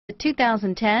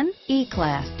2010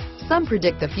 E-Class. Some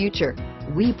predict the future.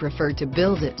 We prefer to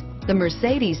build it. The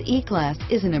Mercedes E-Class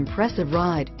is an impressive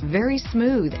ride, very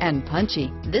smooth and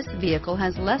punchy. This vehicle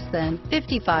has less than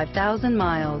 55,000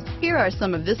 miles. Here are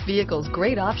some of this vehicle's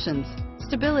great options: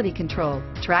 stability control,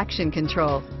 traction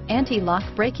control, anti-lock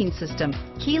braking system,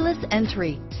 keyless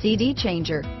entry, CD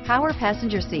changer, power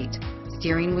passenger seat,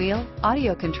 steering wheel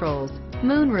audio controls,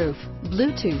 moonroof,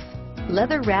 Bluetooth,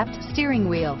 leather-wrapped steering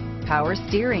wheel, power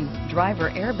steering, driver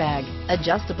airbag,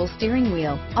 adjustable steering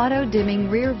wheel, auto-dimming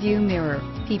rear view mirror,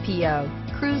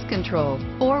 PPO, cruise control,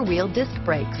 four-wheel disc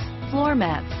brakes, floor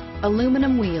mats,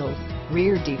 aluminum wheels,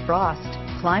 rear defrost,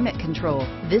 climate control.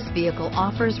 This vehicle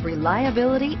offers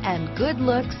reliability and good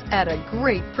looks at a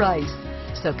great price.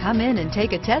 So come in and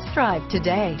take a test drive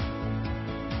today.